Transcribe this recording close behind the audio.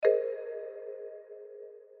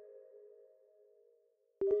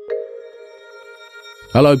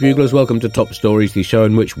Hello Buglers, welcome to Top Stories, the show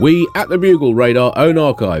in which we at the Bugle raid our own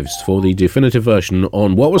archives for the definitive version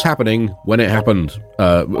on what was happening when it happened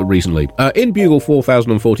recently. In Bugle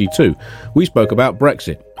 4042, we spoke about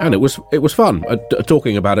Brexit, and it was fun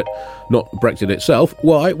talking about it, not Brexit itself.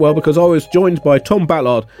 Why? Well, because I was joined by Tom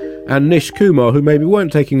Ballard and Nish Kumar, who maybe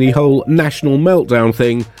weren't taking the whole national meltdown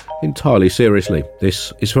thing entirely seriously.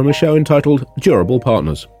 This is from a show entitled Durable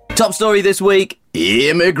Partners. Top story this week,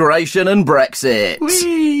 immigration and Brexit.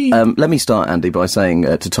 Let me start, Andy, by saying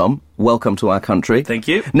to Tom, welcome to our country. Thank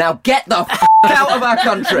you. Now get the out of our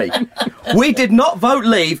country. We did not vote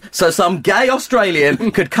leave so some gay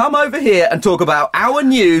Australian could come over here and talk about our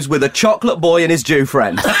news with a chocolate boy and his Jew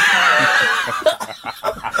friend.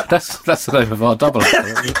 That's the name of our double.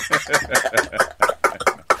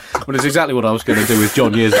 Well, it's exactly what I was going to do with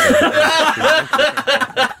John years ago.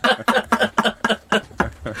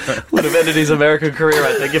 Would have ended his American career,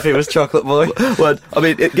 I think, if he was Chocolate Boy. Well, I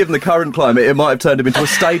mean, given the current climate, it might have turned him into a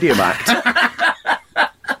stadium act.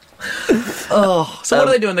 So what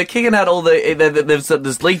are they doing? They're kicking out all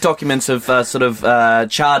there's leaked documents have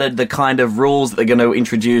charted the kind of rules that they're going to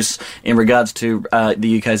introduce in regards to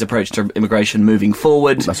the UK's approach to immigration moving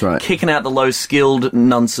forward. That's right. Kicking out the low-skilled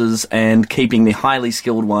nonces and keeping the highly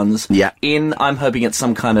skilled ones. Yeah. I'm hoping it's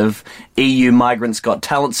some kind of EU Migrants Got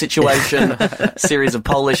Talent situation. Series of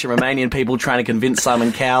Polish and Romanian people trying to convince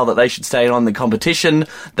Simon Cowell that they should stay on the competition.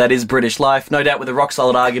 That is British life. No doubt with a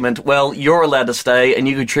rock-solid argument. Well, you're allowed to stay and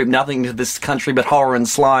you contribute nothing to this country but horror and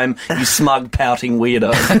slime, you smug, pouting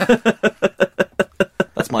weirdo.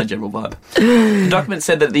 That's my general vibe. The document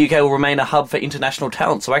said that the UK will remain a hub for international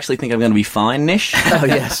talent, so I actually think I'm going to be fine, Nish. Oh,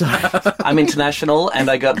 yeah, sorry. I'm international, and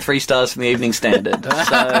I got 3 stars from the Evening Standard. So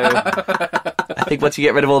I think once you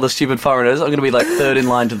get rid of all the stupid foreigners, I'm going to be like third in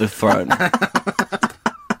line to the throne.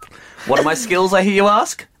 What are my skills, I hear you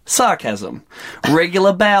ask? Sarcasm.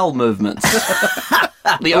 Regular bowel movements.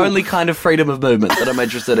 The only kind of freedom of movement that I'm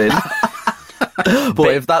interested in.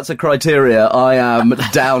 Boy, if that's a criteria, I am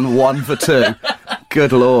down 1 for 2.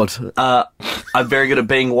 Good Lord. I'm very good at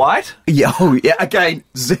being white. Yeah, again,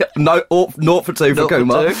 0 for 2 for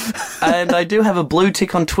Kumar. And I do have a blue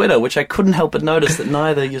tick on Twitter, which I couldn't help but notice that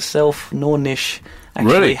neither yourself nor Nish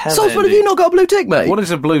actually Really? have. So, what have you not got a blue tick, mate? What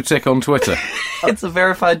is a blue tick on Twitter? It's a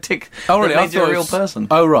verified tick. Oh, really? That means you're a real person.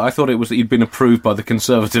 Oh, right. I thought it was that you'd been approved by the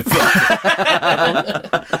Conservative Party.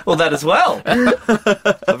 Well, that as well.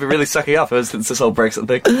 I've been really sucking up ever since this whole Brexit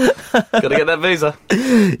thing. Gotta get that visa.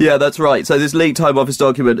 Yeah, that's right. So this leaked Home Office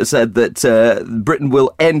document has said that Britain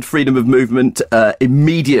will end freedom of movement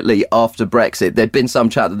immediately after Brexit. There'd been some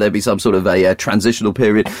chat that there'd be some sort of a transitional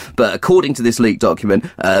period, but according to this leaked document,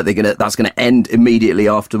 that's going to end immediately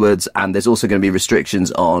afterwards, and there's also going to be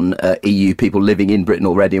restrictions on EU people living in Britain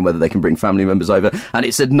already and whether they can bring family members over. And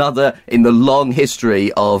it's another in the long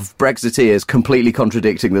history of Brexiteers completely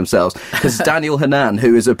contradicting themselves, because Daniel Hannan,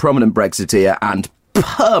 who is a prominent Brexiteer and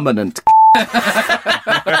permanent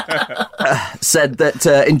said that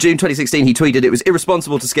in June 2016 he tweeted it was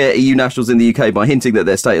irresponsible to scare EU nationals in the UK by hinting that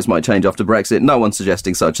their status might change after Brexit. No one's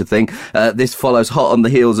suggesting such a thing. This follows hot on the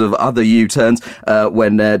heels of other U-turns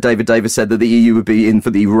when David Davis said that the EU would be in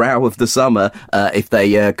for the row of the summer if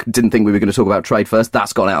they didn't think we were going to talk about trade first.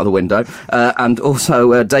 That's gone out of the window. And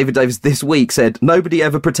also David Davis this week said nobody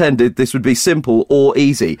ever pretended this would be simple or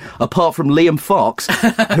easy, apart from Liam Fox,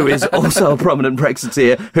 who is also a prominent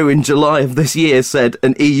Brexiteer, who in July of this year said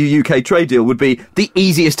an EU-UK trade deal would be the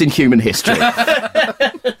easiest in human history.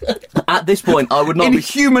 At this point, I would not in be...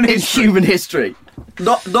 human history. In human history.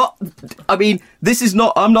 I mean, this is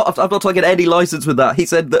not... I'm not taking any licence with that. He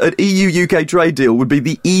said that an EU-UK trade deal would be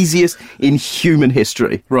the easiest in human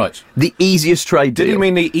history. Right. The easiest trade deal. Did you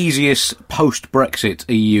mean the easiest post-Brexit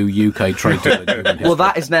EU-UK trade deal in human history? Well,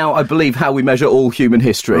 that is now, I believe, how we measure all human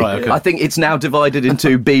history. Right, okay. I think it's now divided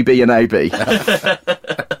into BB and AB.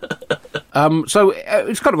 So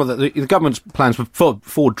it's kind of the government's plans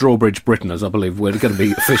for Drawbridge Britain, as I believe we're going to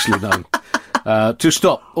be officially known, to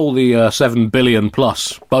stop all the 7 billion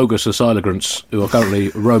plus bogus asylum-grants who are currently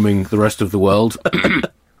roaming the rest of the world.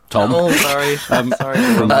 Tom. Oh, sorry. Sorry.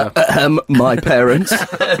 My parents.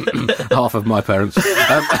 Half of my parents.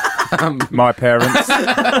 My parents.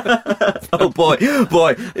 Oh boy.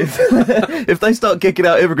 If they start kicking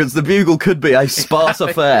out immigrants, the Bugle could be a sparse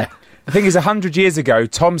affair. The thing is, 100 years ago,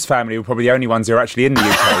 Tom's family were probably the only ones who were actually in the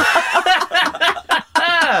UK.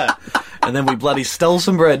 And then we bloody stole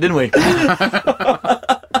some bread, didn't we?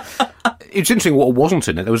 It's interesting what wasn't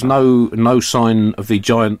in it. There was no sign of the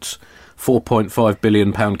giant £4.5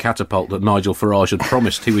 billion catapult that Nigel Farage had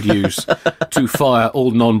promised he would use to fire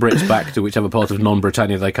all non-Brits back to whichever part of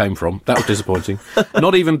non-Britannia they came from. That was disappointing.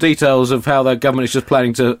 Not even details of how their government is just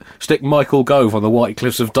planning to stick Michael Gove on the White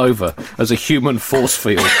Cliffs of Dover as a human force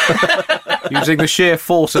field, using the sheer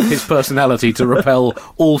force of his personality to repel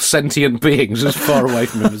all sentient beings as far away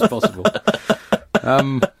from him as possible.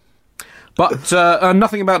 But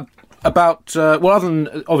nothing about other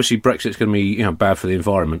than obviously Brexit's going to be bad for the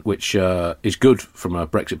environment, which is good from a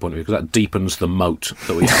Brexit point of view because that deepens the moat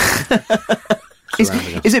that we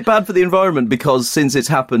have. Is it bad for the environment because since it's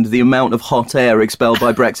happened, the amount of hot air expelled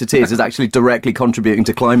by Brexiteers is actually directly contributing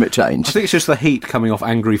to climate change? I think it's just the heat coming off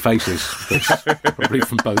angry faces, probably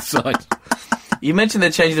from both sides. You mentioned they're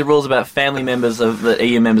changing the rules about family members that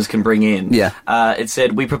EU members can bring in. Yeah. It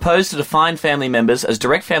said, we propose to define family members as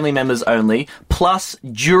direct family members only, plus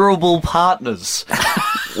durable partners,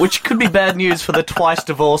 which could be bad news for the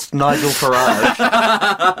twice-divorced Nigel Farage.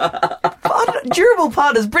 Durable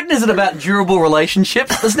partners. Britain isn't about durable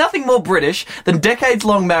relationships. There's nothing more British than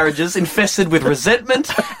decades-long marriages infested with resentment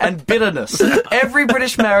and bitterness. Every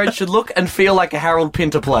British marriage should look and feel like a Harold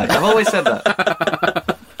Pinter play. I've always said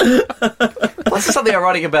that. Plus, there's something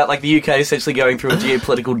ironic about the UK essentially going through a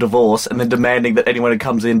geopolitical divorce and then demanding that anyone who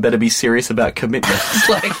comes in better be serious about commitment. It's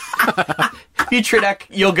like, if you treat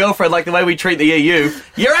your girlfriend like the way we treat the EU,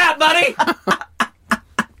 you're out, buddy!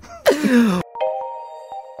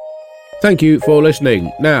 Thank you for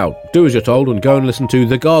listening. Now, do as you're told and go and listen to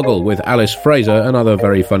The Gargle with Alice Fraser and other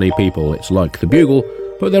very funny people. It's like The Bugle,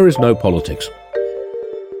 but there is no politics.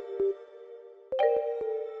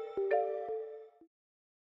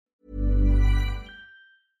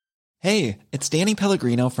 Hey, it's Danny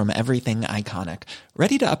Pellegrino from Everything Iconic.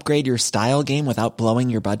 Ready to upgrade your style game without blowing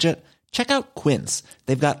your budget? Check out Quince.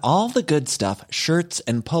 They've got all the good stuff, shirts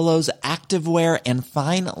and polos, activewear, and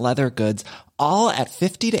fine leather goods, all at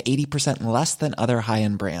 50 to 80% less than other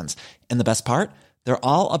high-end brands. And the best part? They're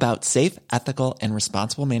all about safe, ethical, and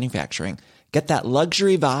responsible manufacturing. Get that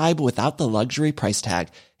luxury vibe without the luxury price tag.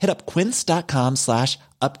 Hit up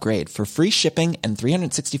quince.com/upgrade for free shipping and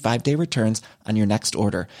 365-day returns on your next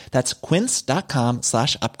order. That's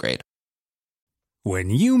quince.com/upgrade. When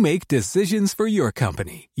you make decisions for your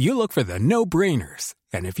company, you look for the no-brainers.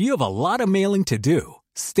 And if you have a lot of mailing to do,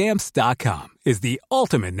 Stamps.com is the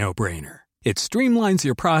ultimate no-brainer. It streamlines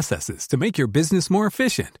your processes to make your business more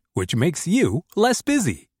efficient, which makes you less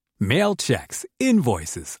busy. Mail checks,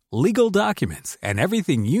 invoices, legal documents, and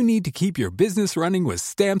everything you need to keep your business running with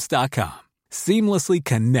Stamps.com. Seamlessly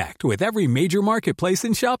connect with every major marketplace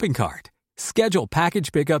and shopping cart. Schedule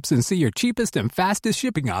package pickups and see your cheapest and fastest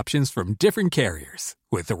shipping options from different carriers.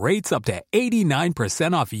 With rates up to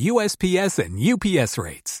 89% off USPS and UPS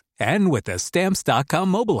rates. And with the Stamps.com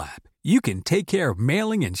mobile app, you can take care of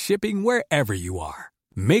mailing and shipping wherever you are.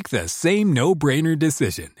 Make the same no-brainer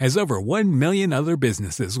decision as over 1 million other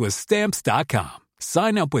businesses with Stamps.com.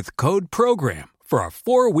 Sign up with code PROGRAM for a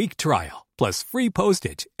 4-week trial, plus free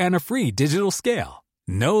postage and a free digital scale.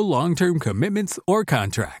 No long-term commitments or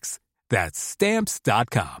contracts. That's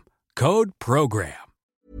Stamps.com. Code PROGRAM.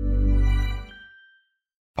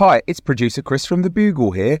 Hi, it's producer Chris from The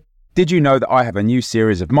Bugle here. Did you know that I have a new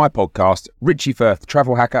series of my podcast, Richie Firth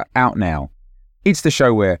Travel Hacker, out now? It's the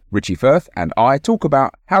show where Richie Firth and I talk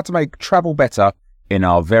about how to make travel better in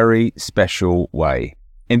our very special way.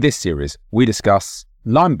 In this series, we discuss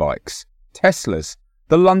Lime bikes, Teslas,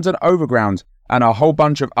 the London Overground, and a whole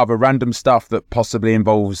bunch of other random stuff that possibly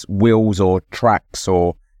involves wheels or tracks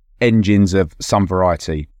or engines of some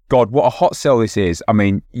variety. God, what a hot sell this is. I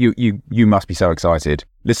mean, you must be so excited.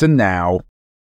 Listen now.